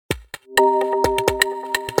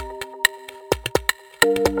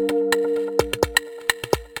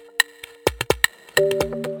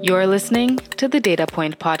You're listening to the Data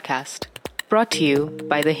Point Podcast, brought to you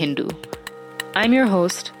by The Hindu. I'm your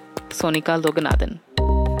host, Sonika Loganathan.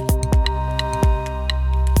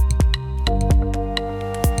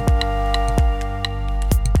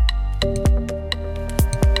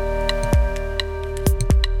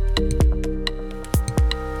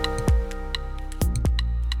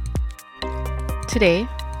 Today,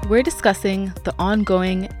 we're discussing the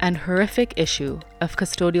ongoing and horrific issue of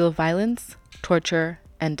custodial violence, torture,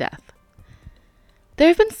 and death. There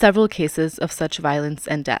have been several cases of such violence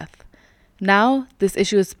and death. Now, this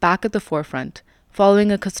issue is back at the forefront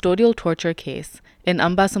following a custodial torture case in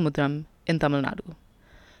Ambasamudram in Tamil Nadu.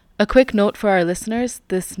 A quick note for our listeners,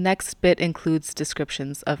 this next bit includes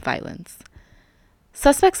descriptions of violence.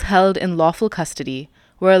 Suspects held in lawful custody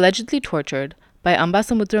were allegedly tortured by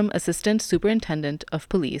Ambasamudram Assistant Superintendent of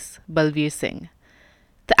Police, Balveer Singh.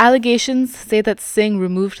 The allegations say that Singh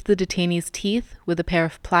removed the detainees' teeth with a pair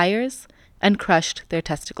of pliers and crushed their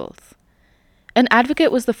testicles. An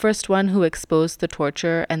advocate was the first one who exposed the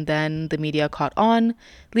torture, and then the media caught on,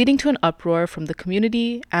 leading to an uproar from the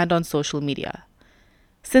community and on social media.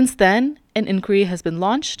 Since then, an inquiry has been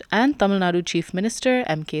launched, and Tamil Nadu Chief Minister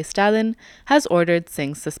M.K. Stalin has ordered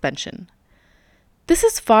Singh's suspension. This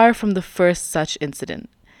is far from the first such incident.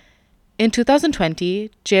 In 2020,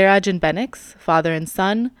 Jayraj and Benix, father and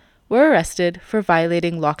son, were arrested for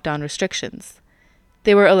violating lockdown restrictions.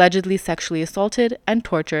 They were allegedly sexually assaulted and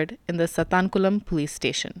tortured in the Satankulam police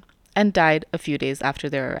station and died a few days after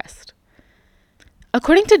their arrest.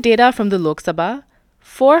 According to data from the Lok Sabha,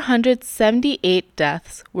 478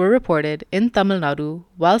 deaths were reported in Tamil Nadu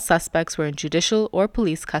while suspects were in judicial or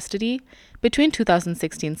police custody between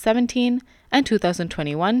 2016-17 and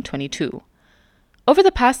 2021-22. Over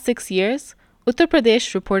the past 6 years, Uttar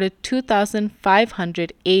Pradesh reported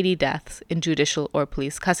 2,580 deaths in judicial or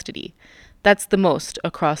police custody. That's the most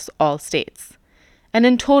across all states. And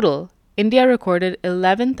in total, India recorded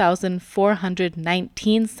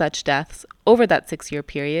 11,419 such deaths over that 6-year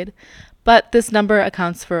period, but this number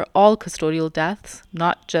accounts for all custodial deaths,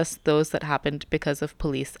 not just those that happened because of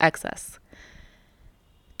police excess.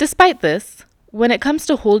 Despite this, when it comes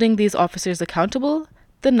to holding these officers accountable,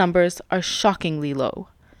 the numbers are shockingly low.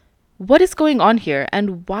 What is going on here,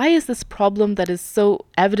 and why is this problem that is so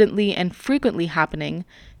evidently and frequently happening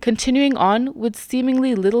continuing on with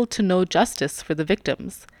seemingly little to no justice for the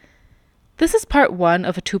victims? This is part one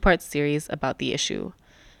of a 2-part series about the issue.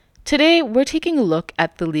 Today, we're taking a look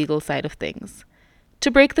at the legal side of things.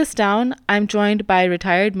 To break this down, I'm joined by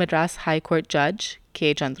retired Madras High Court Judge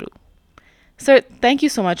K. Chandru. Sir, thank you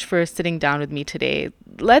so much for sitting down with me today.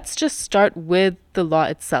 Let's just start with the law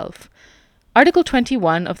itself. Article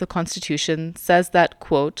 21 of the Constitution says that,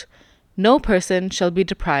 quote, "No person shall be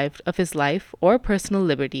deprived of his life or personal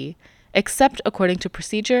liberty except according to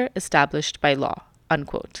procedure established by law,"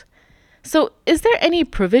 unquote. So is there any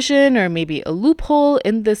provision or maybe a loophole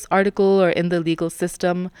in this article or in the legal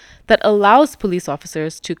system that allows police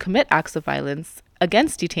officers to commit acts of violence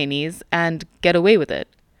against detainees and get away with it?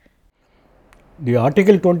 The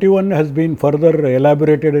Article 21 has been further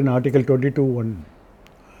elaborated in Article 22(1).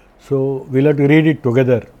 So we'll have to read it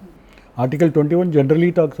together. Article 21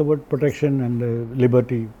 generally talks about protection and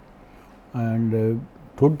liberty, and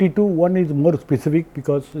 22(1) is more specific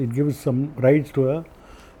because it gives some rights to a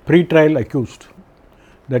pre-trial accused,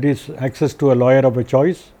 that is access to a lawyer of a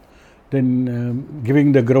choice, then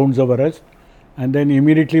giving the grounds of arrest, and then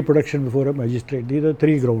immediately production before a magistrate. These are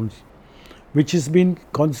 3 grounds which has been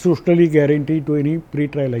constitutionally guaranteed to any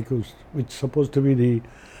pre-trial accused, which is supposed to be the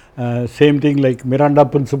same thing like Miranda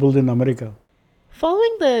principles in America.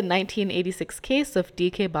 Following the 1986 case of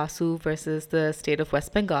D.K. Basu versus the state of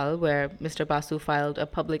West Bengal, where Mr. Basu filed a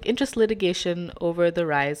public interest litigation over the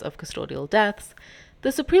rise of custodial deaths,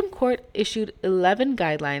 the Supreme Court issued 11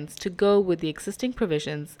 guidelines to go with the existing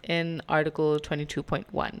provisions in Article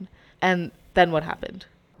 22.1. And then what happened?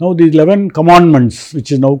 Now the 11 commandments,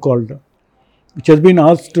 which is now called, which has been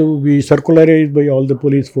asked to be circularized by all the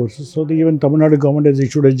police forces. So even Tamil Nadu government has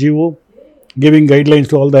issued a GO giving guidelines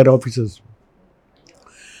to all their officers.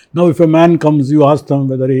 Now if a man comes, you ask them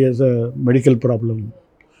whether he has a medical problem,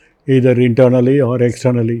 either internally or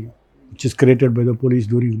externally, which is created by the police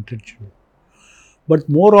during detention. But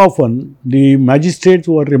more often, the magistrates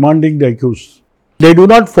who are remanding the accused, they do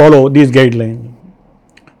not follow these guidelines.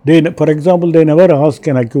 For example, they never ask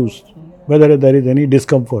an accused whether there is any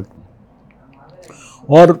discomfort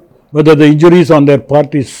or whether the injuries on their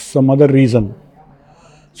part is some other reason.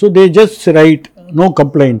 So they just write no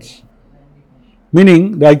complaints,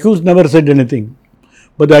 meaning the accused never said anything.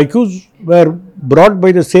 But the accused were brought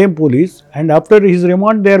by the same police, and after his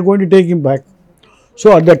remand, they are going to take him back.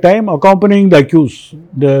 So at the time accompanying the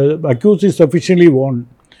accused is sufficiently warned.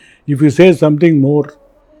 If you say something more,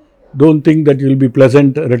 don't think that you will be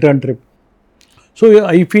pleasant return trip. So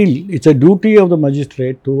I feel it's a duty of the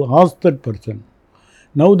magistrate to ask that person.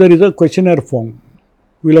 Now there is a questionnaire form.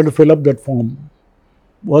 We'll have to fill up that form.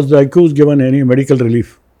 Was the accused given any medical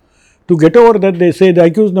relief? To get over that, they say the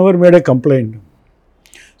accused never made a complaint.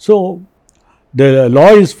 So the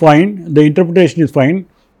law is fine, the interpretation is fine,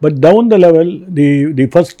 but down the level, the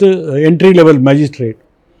first entry level magistrate,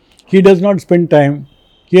 he does not spend time.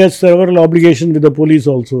 He has several obligations with the police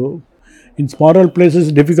also. In smaller places,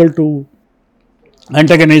 it's difficult to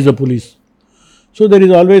antagonize the police. So there is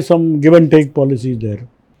always some give and take policies there.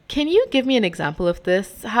 Can you give me an example of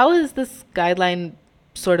this? How has this guideline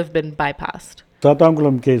sort of been bypassed?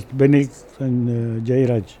 Sathankulam case, Benix and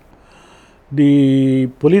Jairaj. The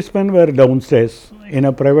policemen were downstairs in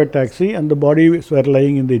a private taxi and the bodies were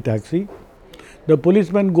lying in the taxi. The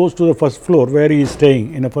policeman goes to the first floor where he is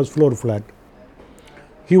staying in a first floor flat.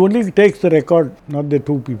 He only takes the record, not the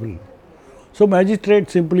two people. So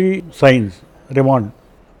magistrate simply signs remand,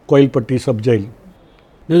 Koilpatti sub-jail.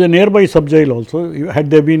 There is a nearby sub-jail also. Had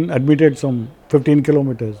they been admitted some 15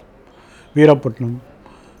 kilometers, Veerapatnam,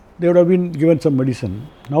 they would have been given some medicine.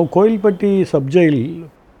 Now Koilpatti sub-jail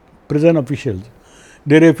prison officials,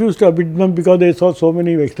 they refused to admit them because they saw so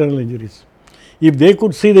many external injuries. If they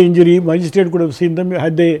could see the injury, magistrate could have seen them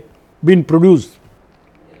had they been produced.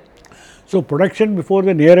 So production before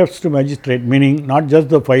the nearest magistrate, meaning not just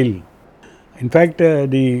the file. In fact,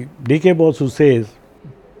 the DK boss who says,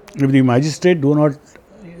 if the magistrate do not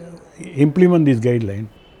implement this guideline,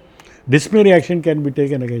 disciplinary action can be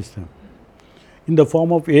taken against them in the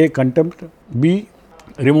form of A, contempt, B,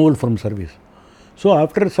 removal from service. So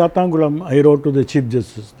after Sathankulam, I wrote to the Chief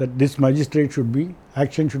Justice that this magistrate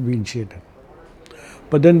action should be initiated.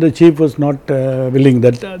 But then the Chief was not willing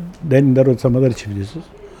that, then there was some other Chief Justice.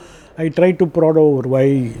 I tried to prod over why.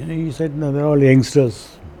 He said, no, they're all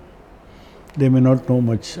youngsters. They may not know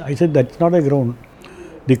much. I said, that's not a ground.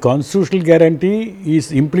 The constitutional guarantee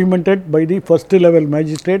is implemented by the first level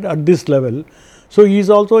magistrate at this level. So he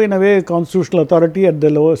is also in a way a constitutional authority at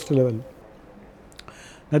the lowest level.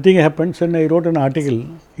 Nothing happens, and I wrote an article,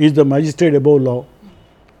 is the magistrate above law?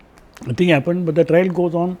 Nothing happened, but the trial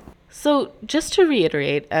goes on. So just to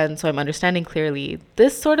reiterate, and so I'm understanding clearly,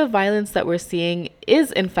 this sort of violence that we're seeing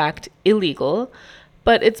is in fact illegal,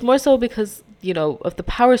 but it's more so because, of the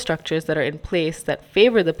power structures that are in place that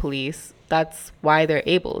favor the police. That's why they're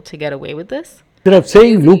able to get away with this. Instead of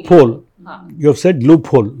saying loophole, you have said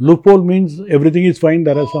loophole. Loophole means everything is fine,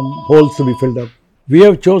 there are some holes to be filled up. We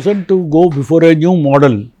have chosen to go before a new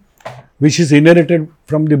model which is inherited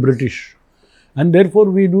from the British, and therefore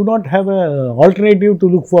we do not have an alternative to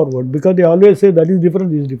look forward, because they always say that is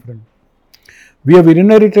different, this is different. We have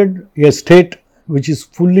inherited a state which is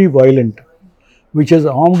fully violent, which has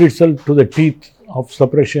armed itself to the teeth of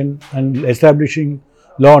suppression and establishing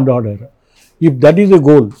law and order. If that is the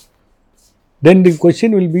goal, then the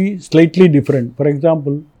question will be slightly different. For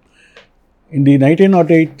example, in the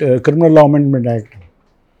 1908 Criminal Law Amendment Act,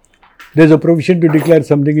 there is a provision to declare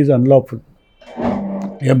something is unlawful.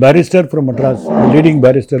 A barrister from Madras, a leading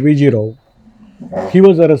barrister, V.G. Rao, he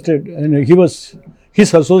was arrested and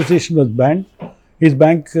his association was banned. His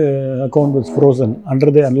bank account was frozen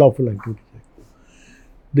under the unlawful activity.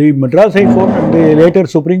 The Madras High Court and the later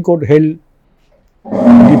Supreme Court held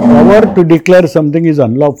the power to declare something is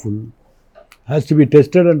unlawful has to be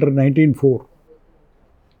tested under 1904.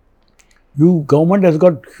 Government has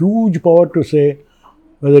got huge power to say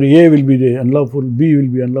whether A will be the unlawful, B will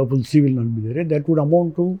be unlawful, C will not be there. That would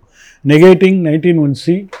amount to negating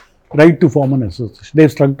 19(1)(c) right to form an association. They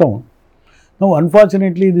have struck down. Now,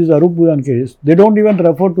 unfortunately, this Arup Bhuyan case, they don't even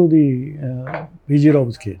refer to the V.G.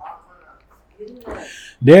 Rao's case.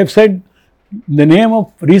 They have said, in the name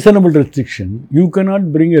of reasonable restriction, you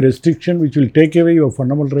cannot bring a restriction which will take away your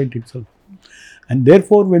fundamental right itself. And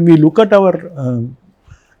therefore, when we look at our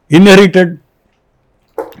inherited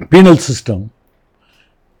penal system,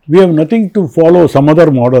 we have nothing to follow some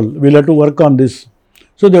other model. We'll have to work on this.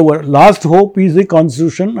 So the last hope is the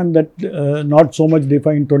constitution, and that not so much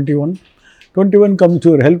defined 21. 21 comes to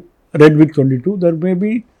your help, read with 22. There may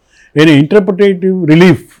be any interpretative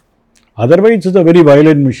relief. Otherwise, it's a very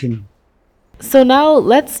violent machine. So now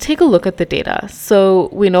let's take a look at the data. So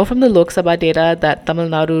we know from the Lok Sabha data that Tamil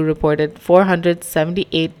Nadu reported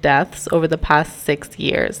 478 deaths over the past 6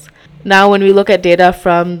 years. Now, when we look at data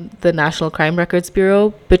from the National Crime Records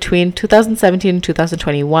Bureau, between 2017 and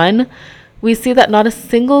 2021, we see that not a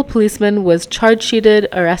single policeman was charge sheeted,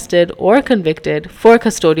 arrested, or convicted for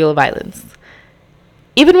custodial violence.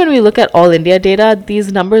 Even when we look at all India data,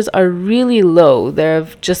 these numbers are really low. There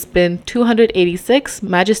have just been 286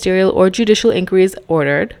 magisterial or judicial inquiries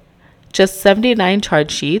ordered, just 79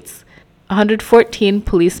 charge sheets, 114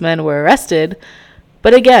 policemen were arrested,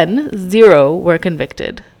 but again, 0 were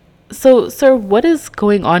convicted. So, sir, what is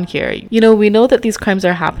going on here? We know that these crimes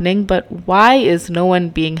are happening, but why is no one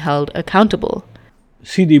being held accountable?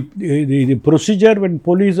 See, the procedure when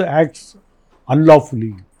police acts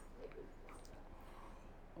unlawfully,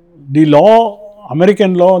 the law,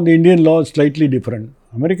 American law and the Indian law is slightly different.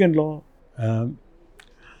 American law, a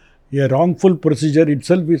wrongful procedure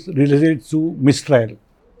itself is related to mistrial.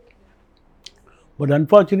 But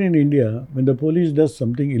unfortunately in India, when the police does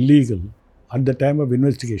something illegal at the time of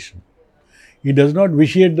investigation, it does not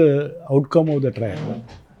vitiate the outcome of the trial.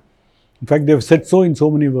 In fact, they have said so in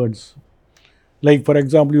so many words. Like, for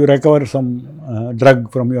example, you recover some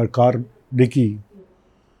drug from your car dicky.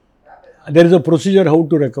 There is a procedure how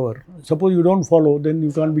to recover. Suppose you don't follow, then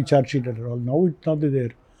you can't be charge sheeted at all. Now it's not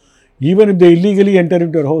there. Even if they illegally enter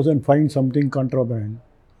into your house and find something contraband,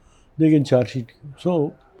 they can charge sheet you.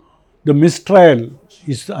 So, the mistrial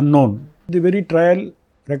is unknown. The very trial,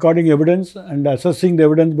 recording evidence and assessing the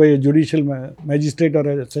evidence by a judicial magistrate or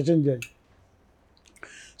a session judge,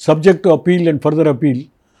 subject to appeal and further appeal,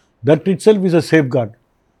 that itself is a safeguard.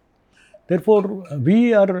 Therefore,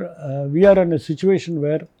 we are in a situation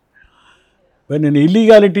where when an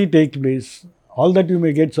illegality takes place, all that you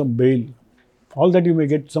may get some bail, all that you may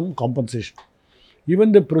get some compensation.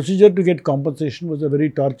 Even the procedure to get compensation was a very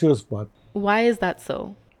tortuous path. Why is that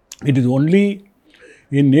so? It is only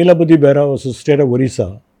in Neelabadi Bera versus State of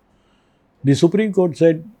Orissa, the Supreme Court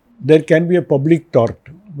said there can be a public tort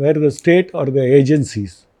where the state or the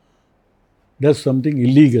agencies does something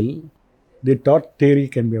illegal, the tort theory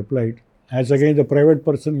can be applied. As against the private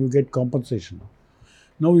person, you get compensation.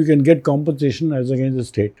 Now you can get compensation as against the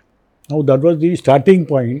state. Now that was the starting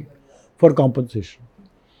point for compensation.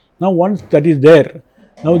 Now once that is there,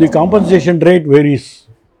 now the compensation rate varies,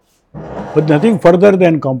 but nothing further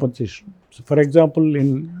than compensation. So for example,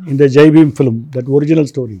 in the Jai Bhim film, that original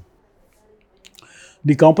story,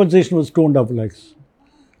 the compensation was 2.5 lakhs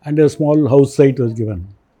and a small house site was given.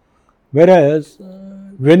 Whereas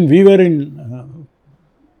when we were in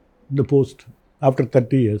the post after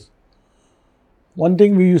 30 years, one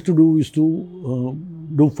thing we used to do is to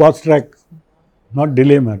do fast track, not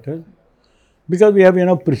delay matters, because we have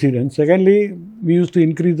enough precedence. Secondly, we used to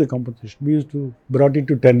increase the compensation. We used to brought it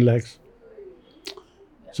to 10 lakhs.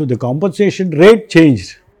 So the compensation rate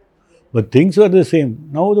changed, but things were the same.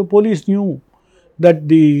 Now the police knew that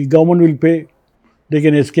the government will pay, they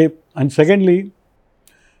can escape. And secondly,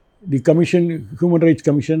 the commission, Human Rights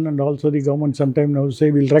Commission and also the government sometime now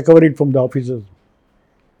say we'll recover it from the officers.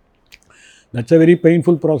 That's a very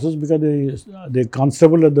painful process because the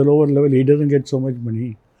constable at the lower level, he doesn't get so much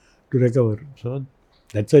money to recover. So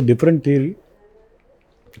that's a different theory.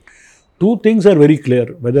 Two things are very clear,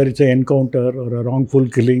 whether it's an encounter or a wrongful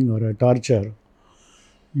killing or a torture,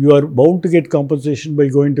 you are bound to get compensation by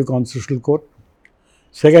going to constitutional court.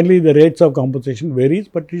 Secondly, the rates of compensation varies,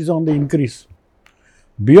 but it is on the increase.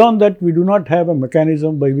 Beyond that, we do not have a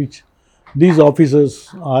mechanism by which these officers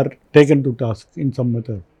are taken to task in some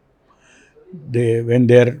method. When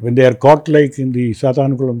they are caught, like in the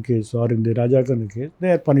Satanakulam case or in the Rajakana case,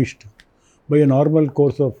 they are punished by a normal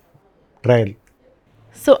course of trial.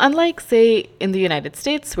 So unlike, say, in the United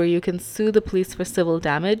States, where you can sue the police for civil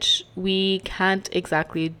damage, we can't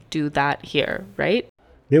exactly do that here, right?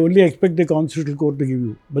 They only expect the constitutional court to give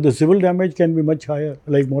you. But the civil damage can be much higher,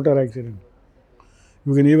 like motor accident.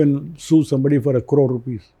 You can even sue somebody for 1 crore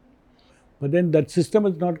rupees. But then that system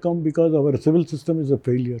has not come because our civil system is a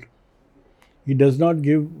failure. It does not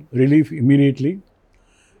give relief immediately,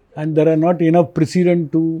 and there are not enough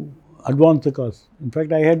precedent to advance the cause. In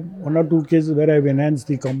fact, I had 1 or 2 cases where I have enhanced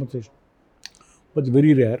the compensation, but it's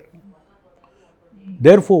very rare.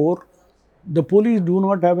 Therefore, the police do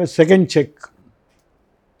not have a second check.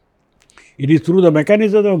 It is through the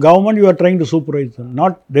mechanism of government you are trying to supervise them,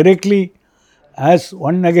 not directly as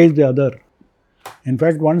one against the other. In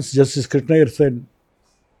fact, once Justice Krishna said,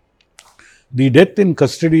 the death in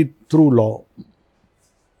custody through law,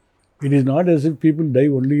 it is not as if people die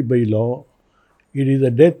only by law, it is a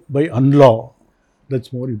death by unlaw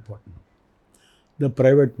that's more important. The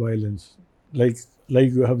private violence, like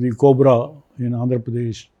you have the Cobra in Andhra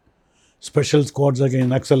Pradesh, special squads against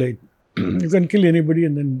Naxalite, you can kill anybody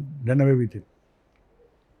and then run away with it.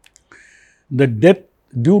 The death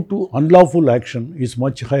due to unlawful action is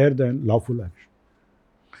much higher than lawful action.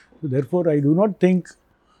 So therefore, I do not think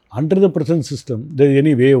under the present system there is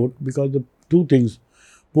any way out, because the two things: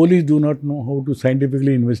 police do not know how to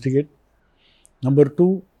scientifically investigate. Number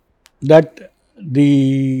two, that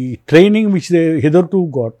the training which they hitherto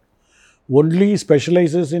got only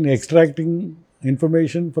specializes in extracting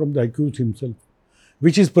information from the accused himself,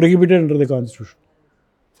 which is prohibited under the Constitution.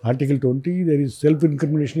 Article 20, there is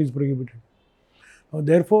self-incrimination is prohibited.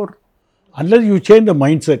 Therefore, unless you change the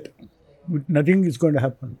mindset, nothing is going to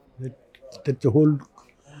happen. That's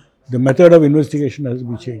the method of investigation has to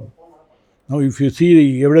be changed. Now, if you see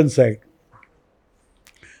the Evidence Act,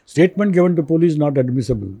 statement given to police is not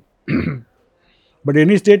admissible. But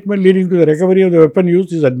any statement leading to the recovery of the weapon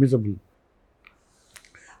used is admissible.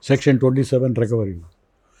 Section 27, recovery.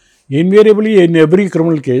 Invariably, in every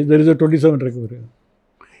criminal case, there is a 27 recovery.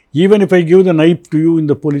 Even if I give the knife to you in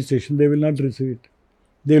the police station, they will not receive it.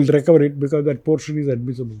 They will recover it because that portion is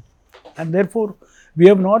admissible. And therefore, we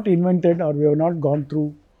have not invented or we have not gone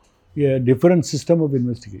through a different system of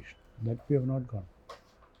investigation. That we have not gone.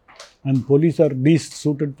 And police are least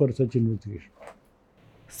suited for such investigation.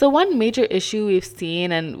 So one major issue we've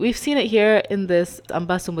seen, and we've seen it here in this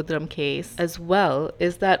Ambasamudram case as well,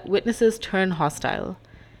 is that witnesses turn hostile.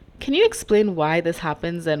 Can you explain why this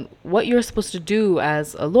happens and what you're supposed to do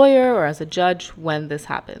as a lawyer or as a judge when this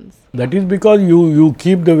happens? That is because you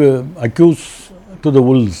keep the accused to the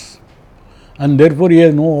wolves, and therefore he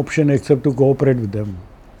has no option except to cooperate with them.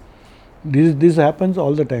 This happens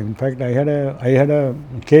all the time. In fact, I had a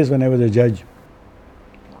case when I was a judge.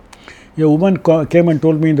 A woman came and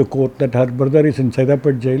told me in the court that her brother is in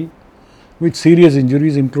Saidapet jail with serious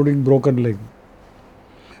injuries, including broken leg.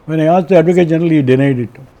 When I asked the Advocate General, he denied it.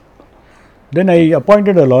 Then I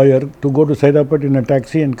appointed a lawyer to go to Saidapet in a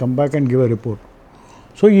taxi and come back and give a report.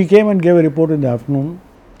 So he came and gave a report in the afternoon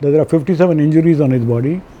that there are 57 injuries on his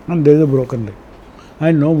body and there is a broken leg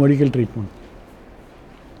and no medical treatment.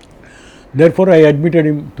 Therefore, I admitted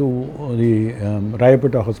him to the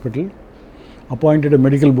Rayapeta hospital, appointed a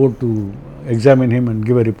medical board to examine him and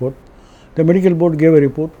give a report. The medical board gave a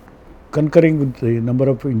report concurring with the number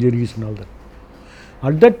of injuries and all that.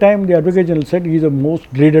 At that time, the Advocate General said he is the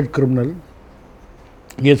most dreaded criminal.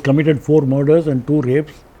 He has committed 4 murders and 2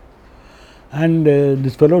 rapes, and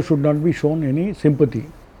this fellow should not be shown any sympathy.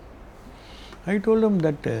 I told him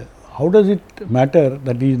that how does it matter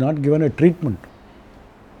that he is not given a treatment?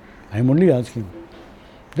 I am only asking.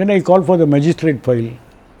 Then I called for the magistrate file.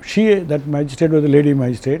 That magistrate was a lady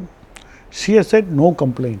magistrate. She has said no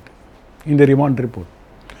complaint in the remand report.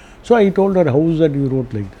 So I told her, how is that you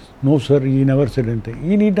wrote like this? No sir, he never said anything.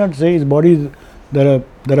 He need not say his body, there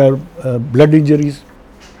are blood injuries.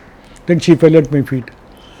 Then she fell at my feet.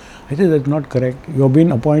 I said, that's not correct. You have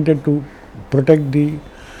been appointed to protect the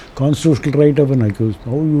constitutional right of an accused.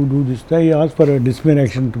 How you do this? I asked for a disciplinary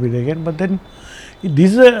action to be taken, but then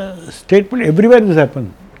this is a statement, everywhere this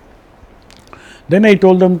happens. Then I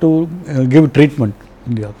told them to give treatment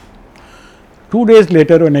in the 2 days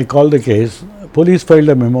later, when I called the case, police filed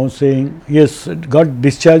a memo saying, yes, got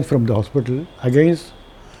discharged from the hospital against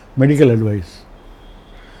medical advice.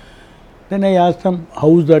 Then I asked them,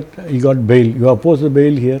 how is that he got bail? You oppose the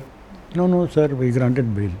bail here? No, sir, we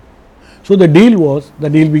granted bail. So the deal was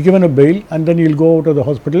that he will be given a bail and then he will go out of the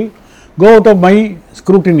hospital, go out of my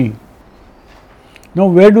scrutiny. Now,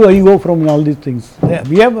 where do I go from all these things?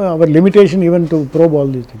 We have our limitation even to probe all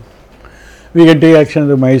these things. We can take action as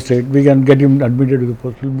the magistrate, we can get him admitted to the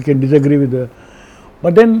hospital, we can disagree with the...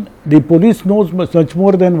 But then the police knows much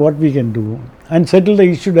more than what we can do and settle the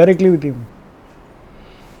issue directly with him.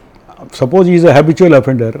 Suppose he is a habitual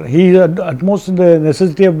offender, he is at most in the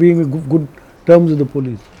necessity of being in good terms with the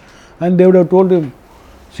police. And they would have told him,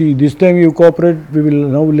 see, this time you cooperate, we will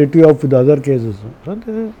now let you off with other cases. So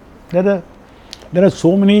there are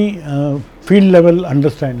so many field level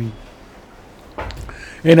understanding.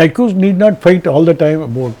 An accused need not fight all the time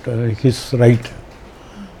about his right.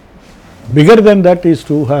 Bigger than that is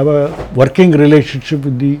to have a working relationship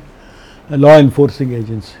with the law enforcing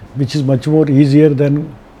agency, which is much more easier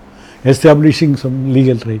than establishing some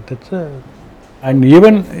legal right. And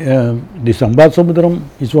even this Ambasamudram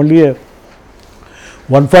is only a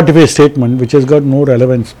 145 statement which has got no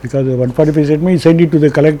relevance, because the 145 statement is sent it to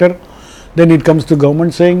the collector, then it comes to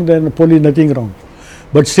government saying then the police nothing wrong.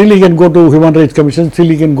 But still he can go to Human Rights Commission, still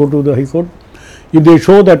he can go to the High Court. If they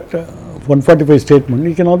show that 145 statement,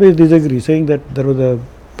 he can always disagree, saying that there was a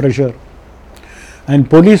pressure. And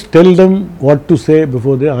police tell them what to say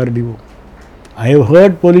before the RDO. I have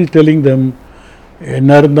heard police telling them, don't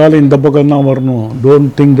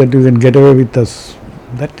think that you can get away with us.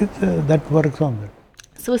 That works on that.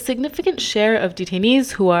 So, a significant share of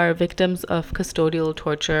detainees who are victims of custodial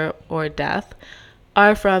torture or death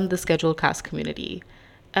are from the scheduled caste community.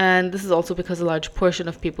 And this is also because a large portion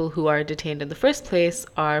of people who are detained in the first place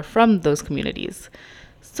are from those communities.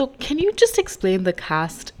 So, can you just explain the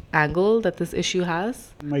caste angle that this issue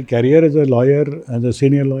has? My career as a lawyer, as a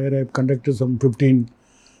senior lawyer, I have conducted some 15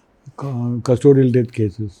 custodial death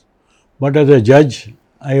cases. But as a judge,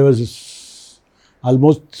 I was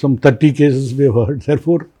almost some 30 cases we have heard.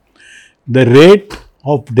 Therefore, the rate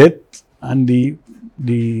of death and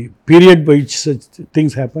the period by which such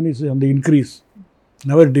things happen is on the increase,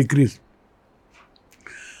 never decrease.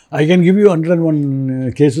 I can give you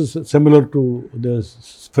 101 cases similar to the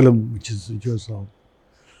film which was saw.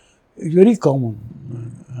 It's very common,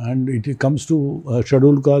 and it comes to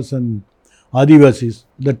scheduled castes and Adivasis.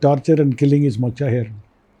 The torture and killing is much higher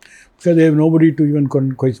because they have nobody to even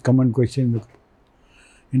come and question them.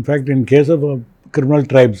 In fact, in case of criminal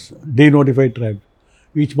tribes, denotified tribes,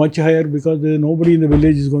 it's much higher because there is nobody in the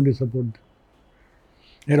village is going to support them.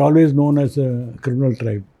 They are always known as a criminal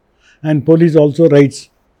tribe. And police also writes,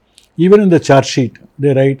 even in the charge sheet,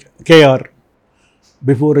 they write KR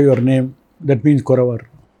before your name, that means Koravar.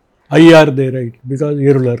 IR they write because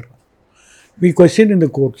irregular. We question in the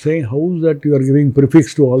court saying, how is that you are giving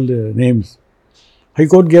prefix to all the names? High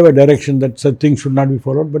Court gave a direction that such things should not be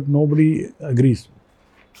followed, but nobody agrees.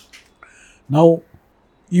 Now,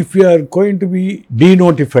 if we are going to be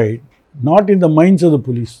denotified, not in the minds of the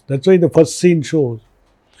police, that's why the first scene shows,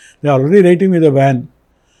 they are already writing with a van,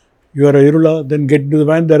 you are a Irula, then get into the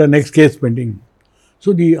van, there are next case pending.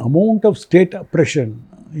 So, the amount of state oppression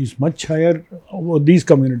is much higher over these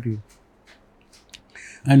communities,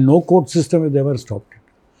 and no court system has ever stopped it.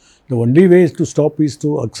 The only way to stop is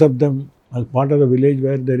to accept them as part of the village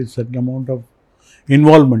where there is certain amount of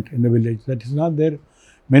involvement in the village. That is not there.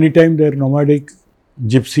 Many times they are nomadic,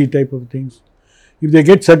 gypsy type of things. If they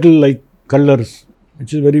get settled like Colours,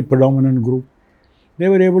 which is a very predominant group, they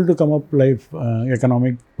were able to come up life,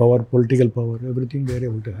 economic power, political power, everything they are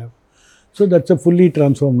able to have. So that's a fully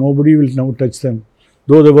transformed. Nobody will now touch them.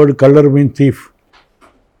 Though the word Colour means thief.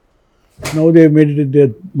 Now they have made it their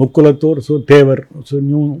Mukkulator, so Tevar. So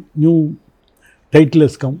new title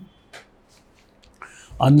has come.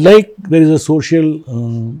 Unlike there is a social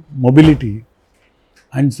mobility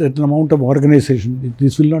and certain amount of organization,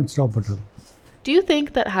 this will not stop at all. Do you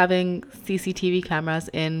think that having CCTV cameras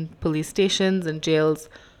in police stations and jails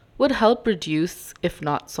would help reduce, if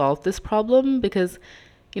not solve, this problem? Because,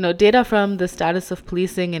 data from the Status of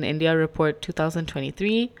Policing in India report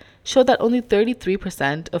 2023 showed that only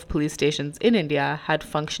 33% of police stations in India had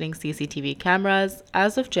functioning CCTV cameras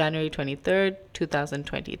as of January 23rd,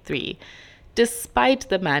 2023, despite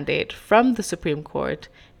the mandate from the Supreme Court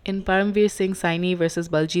in Paramveer Singh Saini versus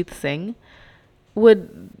Baljit Singh.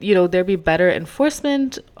 Would there be better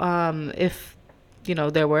enforcement if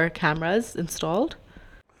there were cameras installed?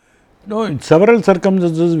 No, in several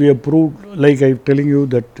circumstances we have proved, like I'm telling you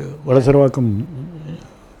that Vadasarvakam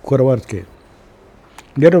Koravar's case,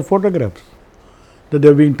 there are photographs that they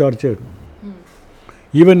are being tortured.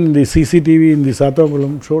 Even the CCTV in the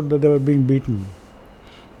Satavakulam showed that they were being beaten.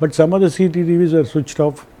 But some of the CCTVs are switched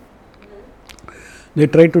off. They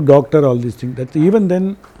try to doctor all these things. That even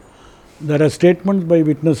then, there are statements by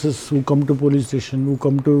witnesses who come to police station, who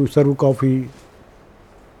come to serve coffee.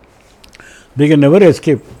 They can never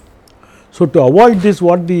escape. So to avoid this,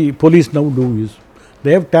 what the police now do is,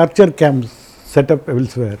 they have torture camps set up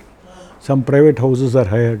elsewhere. Some private houses are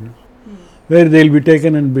hired, where they will be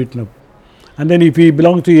taken and beaten up. And then if he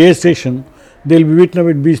belongs to A station, they will be beaten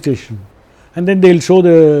up at B station. And then they will show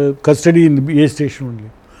the custody in the A station only.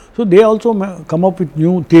 So they also come up with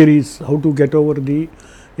new theories how to get over the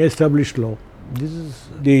established law. This is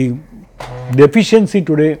the deficiency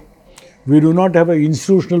today. We do not have an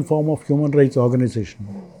institutional form of human rights organization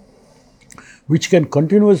which can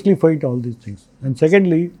continuously fight all these things. And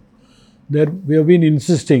secondly, we have been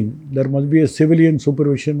insisting there must be a civilian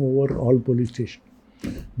supervision over all police stations.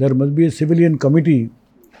 There must be a civilian committee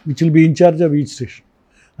which will be in charge of each station.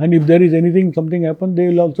 And if there is something happen, they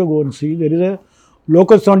will also go and see. There is a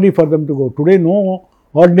locus standi for them to go. Today, no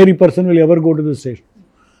ordinary person will ever go to the station.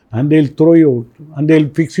 And they will throw you out and they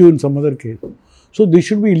will fix you in some other case. So this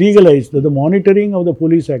should be legalized, that the monitoring of the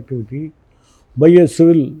police activity by a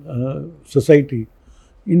civil society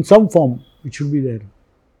in some form, it should be there.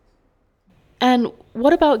 And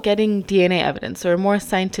what about getting DNA evidence or more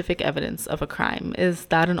scientific evidence of a crime? Is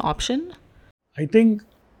that an option? I think,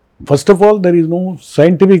 first of all, there is no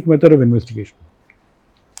scientific method of investigation.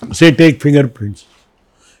 Say take fingerprints,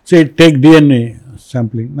 say take DNA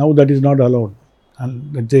sampling. Now that is not allowed,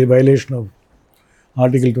 and that's a violation of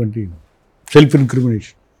Article 20,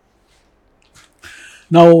 self-incrimination.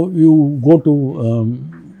 Now you go to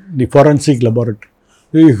the forensic laboratory.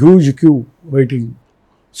 There is a huge queue waiting.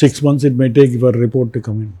 6 months it may take for a report to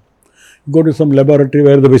come in. You go to some laboratory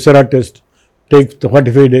where the viscera test takes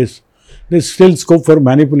 45 days. There is still scope for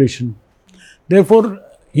manipulation. Therefore,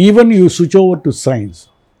 even you switch over to science,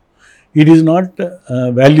 it is not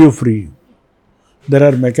value free. There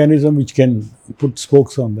are mechanisms which can put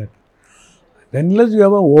spokes on that. Unless you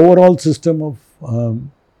have an overall system of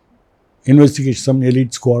investigation, some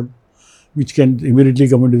elite squad which can immediately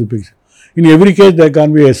come into the picture. In every case, there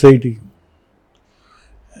can be SIT.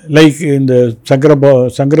 Like in the Sankara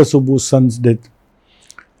Subbu's son's death,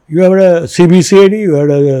 you had a CBCID, you had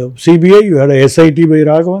a CBI, you had a SIT by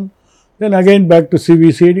Raghavan, then again back to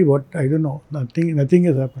CBCID. What? I don't know. Nothing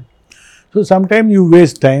has happened. So sometimes you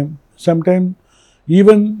waste time. Sometimes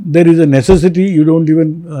even there is a necessity, you don't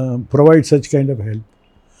even provide such kind of help.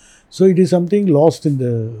 So it is something lost in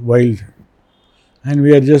the wild. And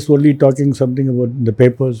we are just only talking something about the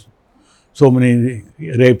papers. So many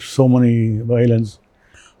rapes, so many violence.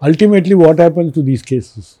 Ultimately, what happens to these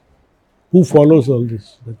cases? Who follows all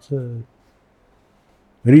this? That's a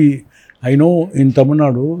very, I know in Tamil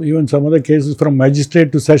Nadu, even some other cases from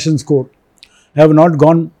magistrate to sessions court have not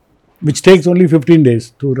gone, which takes only 15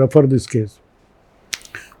 days to refer this case.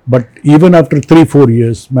 But even after 3-4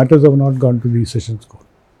 years, matters have not gone to the sessions court.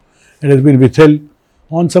 It has been withheld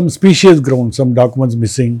on some specious grounds, some documents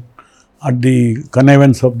missing at the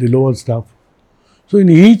connivance of the lower staff. So in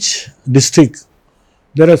each district,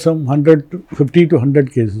 there are some 50 to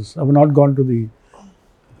 100 cases have not gone to the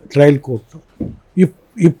trial court.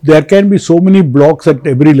 If there can be so many blocks at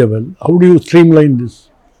every level, how do you streamline this?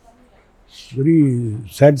 It's very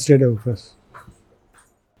sad state of affairs.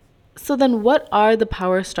 So then what are the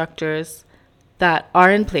power structures that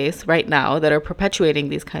are in place right now that are perpetuating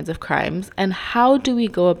these kinds of crimes, and how do we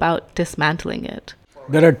go about dismantling it?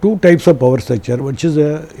 There are two types of power structure, which is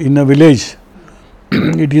in a village,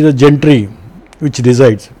 it is a gentry which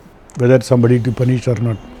decides whether somebody to punish or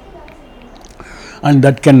not. And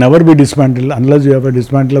that can never be dismantled unless you have a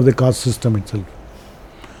dismantle of the caste system itself.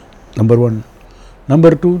 Number one.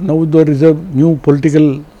 Number two, now there is a new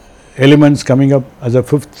political elements coming up as a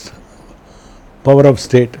fifth power of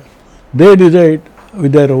state. They decide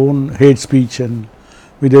with their own hate speech and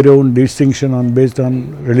with their own distinction based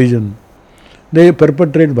on religion. They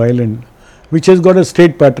perpetrate violence, which has got a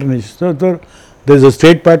state patronage. So there is a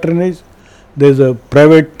state patronage, there is a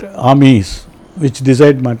private armies which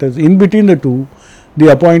decide matters. In between the two,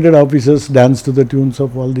 the appointed officers dance to the tunes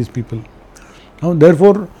of all these people. Now,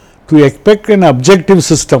 therefore, to expect an objective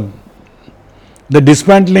system, the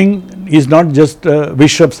dismantling is not just a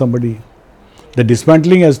wish of somebody. The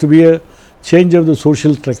dismantling has to be a change of the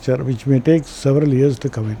social structure, which may take several years to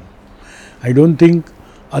come in. I don't think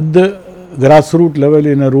at the grassroots level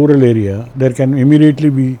in a rural area, there can immediately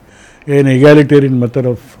be an egalitarian method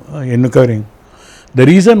of enquiring. The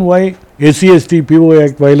reason why SC/ST PO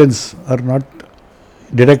Act violence are not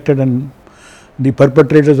detected and the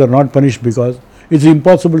perpetrators are not punished because it's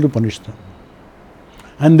impossible to punish them.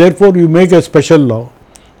 And therefore, you make a special law,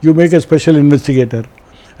 you make a special investigator,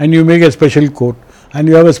 and you make a special court, and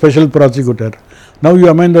you have a special prosecutor. Now you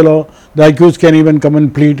amend the law, the accused can even come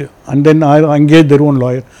and plead and then engage their own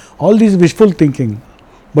lawyer. All these wishful thinking.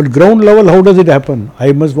 But ground level, how does it happen?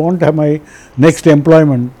 I must want to have my next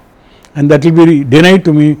employment, and that will be denied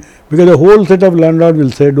to me because the whole set of landlords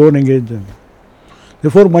will say, don't engage them.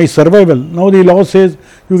 Therefore, my survival, now the law says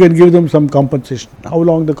you can give them some compensation. How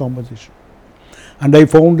long the compensation? And I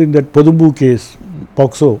found in that Podumbu case,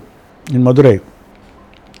 POXO in Madurai,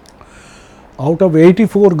 out of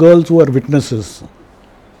 84 girls who were witnesses,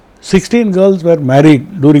 16 girls were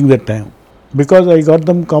married during that time because I got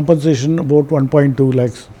them compensation about 1.2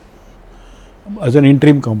 lakhs as an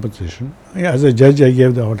interim compensation. As a judge, I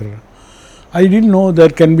gave the order. I didn't know there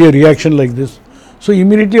can be a reaction like this. So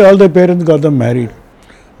immediately all the parents got them married.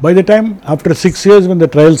 By the time, after 6 years when the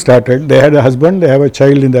trial started, they had a husband, they have a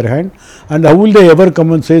child in their hand, and how will they ever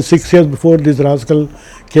come and say 6 years before this rascal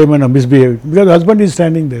came and misbehaved? Because the husband is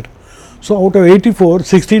standing there. So out of 84,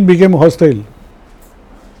 16 became hostile.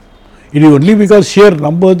 It is only because sheer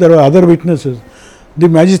numbers, there are other witnesses. The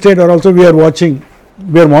magistrate or also we are watching,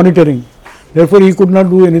 we are monitoring. Therefore, he could not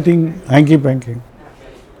do anything hanky-panky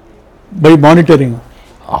by monitoring.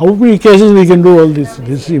 How many cases we can do all this?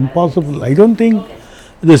 This is impossible. I don't think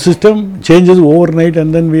the system changes overnight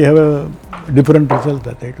and then we have a different result.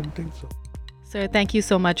 That I don't think so. Sir, thank you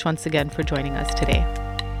so much once again for joining us today.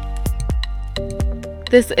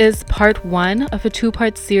 This is part 1 of a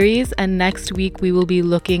 2-part series, and next week we will be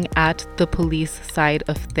looking at the police side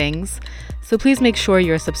of things. So please make sure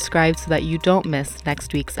you're subscribed so that you don't miss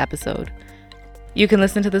next week's episode. You can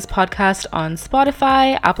listen to this podcast on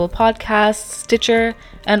Spotify, Apple Podcasts, Stitcher,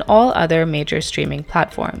 and all other major streaming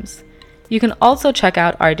platforms. You can also check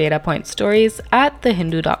out our data point stories at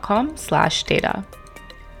thehindu.com/data.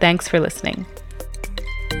 Thanks for listening.